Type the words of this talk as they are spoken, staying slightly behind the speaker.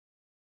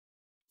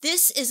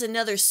This is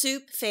another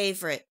soup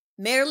favorite,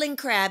 Maryland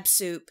crab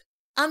soup.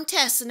 I'm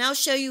Tess and I'll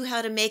show you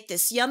how to make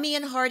this yummy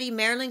and hearty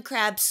Maryland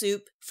crab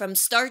soup from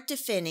start to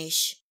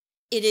finish.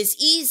 It is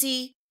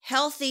easy,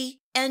 healthy,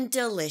 and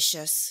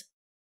delicious.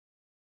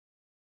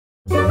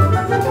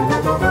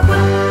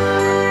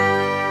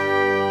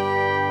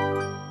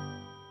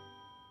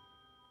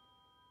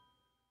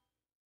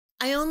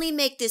 I only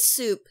make this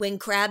soup when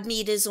crab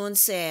meat is on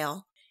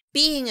sale.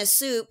 Being a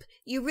soup,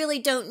 you really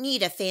don't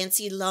need a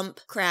fancy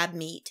lump crab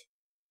meat.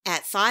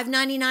 At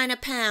 $5.99 a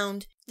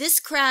pound, this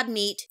crab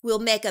meat will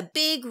make a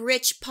big,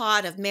 rich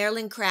pot of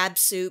Maryland crab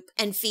soup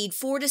and feed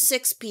 4 to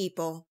 6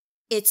 people.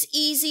 It's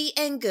easy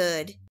and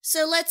good,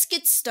 so let's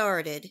get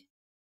started.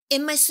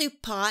 In my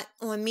soup pot,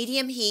 on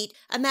medium heat,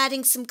 I'm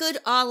adding some good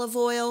olive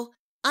oil,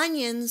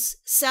 onions,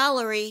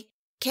 celery,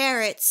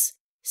 carrots,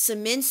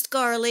 some minced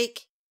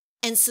garlic,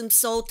 and some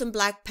salt and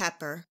black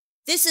pepper.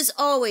 This is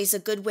always a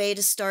good way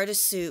to start a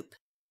soup.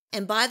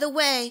 And by the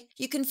way,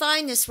 you can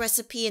find this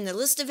recipe in the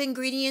list of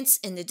ingredients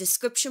in the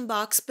description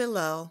box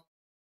below.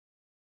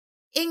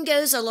 In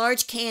goes a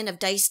large can of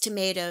diced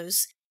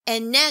tomatoes.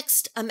 And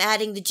next, I'm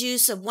adding the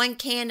juice of 1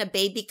 can of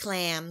baby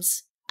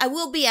clams. I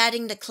will be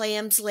adding the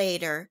clams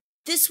later.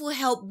 This will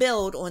help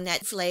build on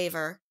that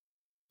flavor.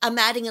 I'm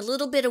adding a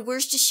little bit of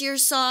Worcestershire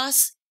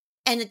sauce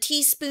and a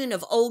teaspoon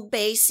of Old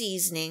Bay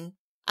seasoning.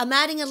 I'm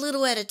adding a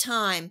little at a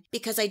time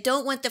because I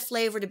don't want the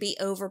flavor to be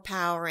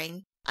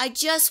overpowering. I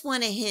just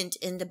want a hint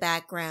in the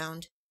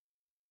background.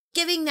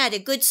 Giving that a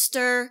good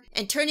stir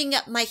and turning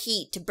up my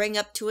heat to bring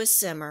up to a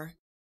simmer.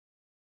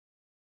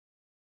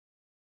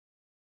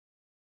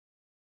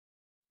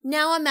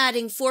 Now I'm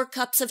adding 4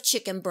 cups of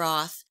chicken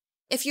broth.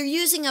 If you're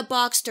using a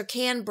boxed or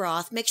canned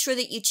broth, make sure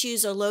that you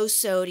choose a low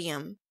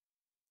sodium.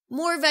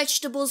 More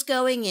vegetables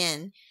going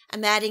in.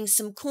 I'm adding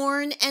some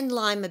corn and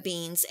lima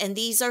beans, and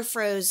these are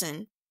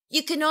frozen.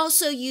 You can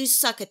also use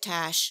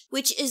succotash,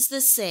 which is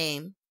the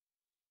same.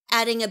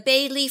 Adding a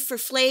bay leaf for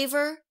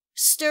flavor,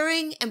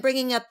 stirring and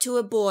bringing up to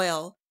a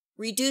boil,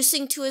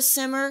 reducing to a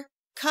simmer,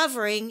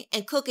 covering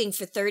and cooking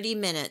for 30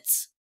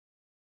 minutes.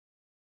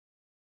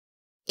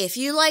 If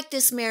you like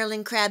this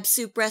Maryland crab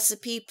soup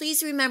recipe,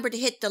 please remember to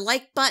hit the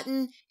like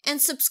button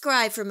and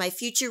subscribe for my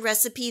future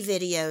recipe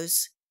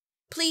videos.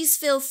 Please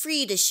feel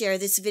free to share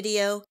this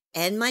video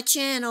and my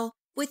channel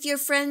with your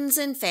friends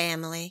and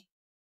family.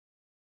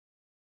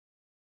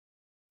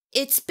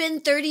 It's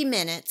been 30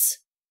 minutes.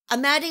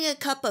 I'm adding a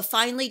cup of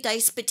finely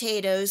diced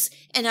potatoes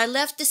and I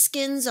left the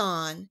skins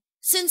on.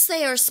 Since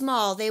they are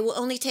small, they will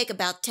only take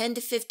about 10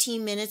 to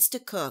 15 minutes to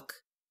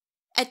cook.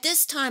 At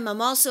this time,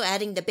 I'm also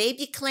adding the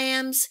baby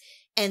clams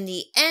and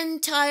the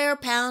entire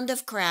pound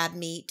of crab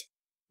meat.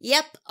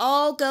 Yep,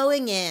 all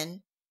going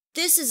in.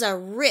 This is a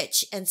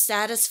rich and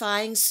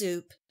satisfying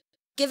soup,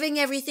 giving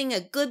everything a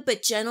good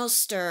but gentle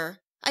stir.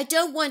 I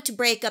don't want to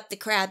break up the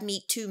crab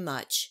meat too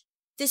much.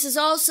 This is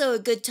also a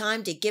good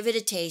time to give it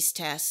a taste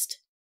test.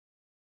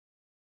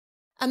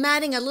 I'm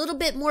adding a little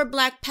bit more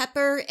black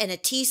pepper and a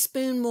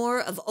teaspoon more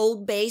of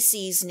Old Bay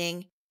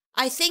seasoning.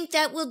 I think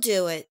that will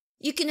do it.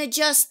 You can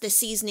adjust the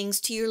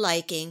seasonings to your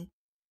liking.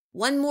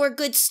 1 more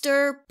good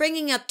stir,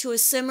 bringing up to a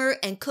simmer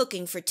and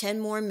cooking for 10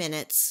 more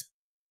minutes.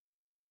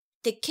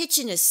 The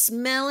kitchen is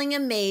smelling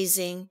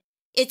amazing.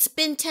 It's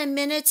been 10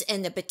 minutes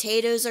and the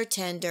potatoes are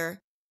tender.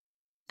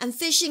 I'm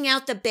fishing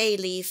out the bay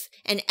leaf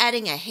and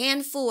adding a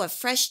handful of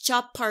fresh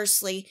chopped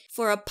parsley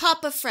for a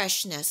pop of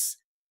freshness.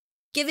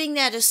 Giving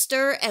that a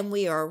stir and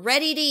we are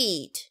ready to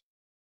eat.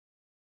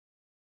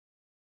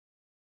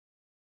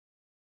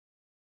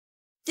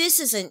 This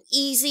is an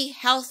easy,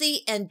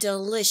 healthy, and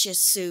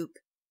delicious soup.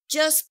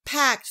 Just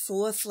packed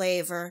full of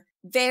flavor,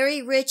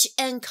 very rich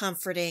and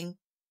comforting.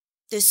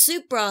 The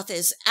soup broth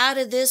is out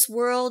of this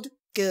world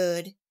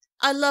good.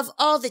 I love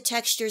all the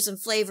textures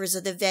and flavors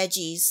of the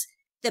veggies.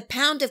 The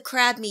pound of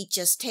crab meat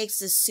just takes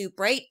this soup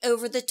right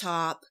over the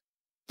top.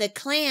 The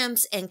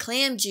clams and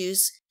clam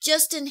juice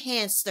just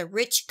enhance the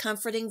rich,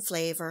 comforting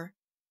flavor.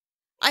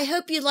 I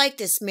hope you like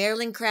this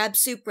Maryland crab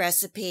soup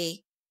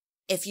recipe.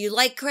 If you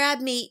like crab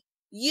meat,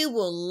 you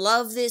will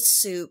love this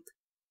soup.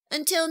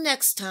 Until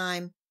next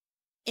time,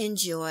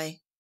 enjoy.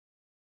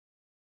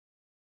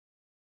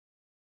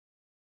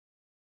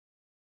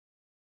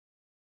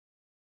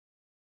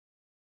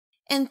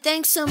 And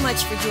thanks so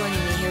much for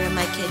joining me here in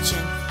my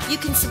kitchen. You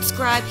can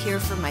subscribe here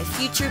for my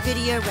future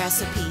video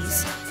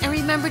recipes. And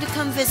remember to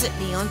come visit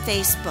me on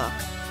Facebook.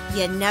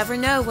 You never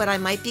know what I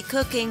might be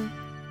cooking.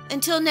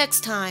 Until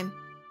next time,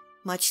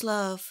 much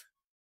love.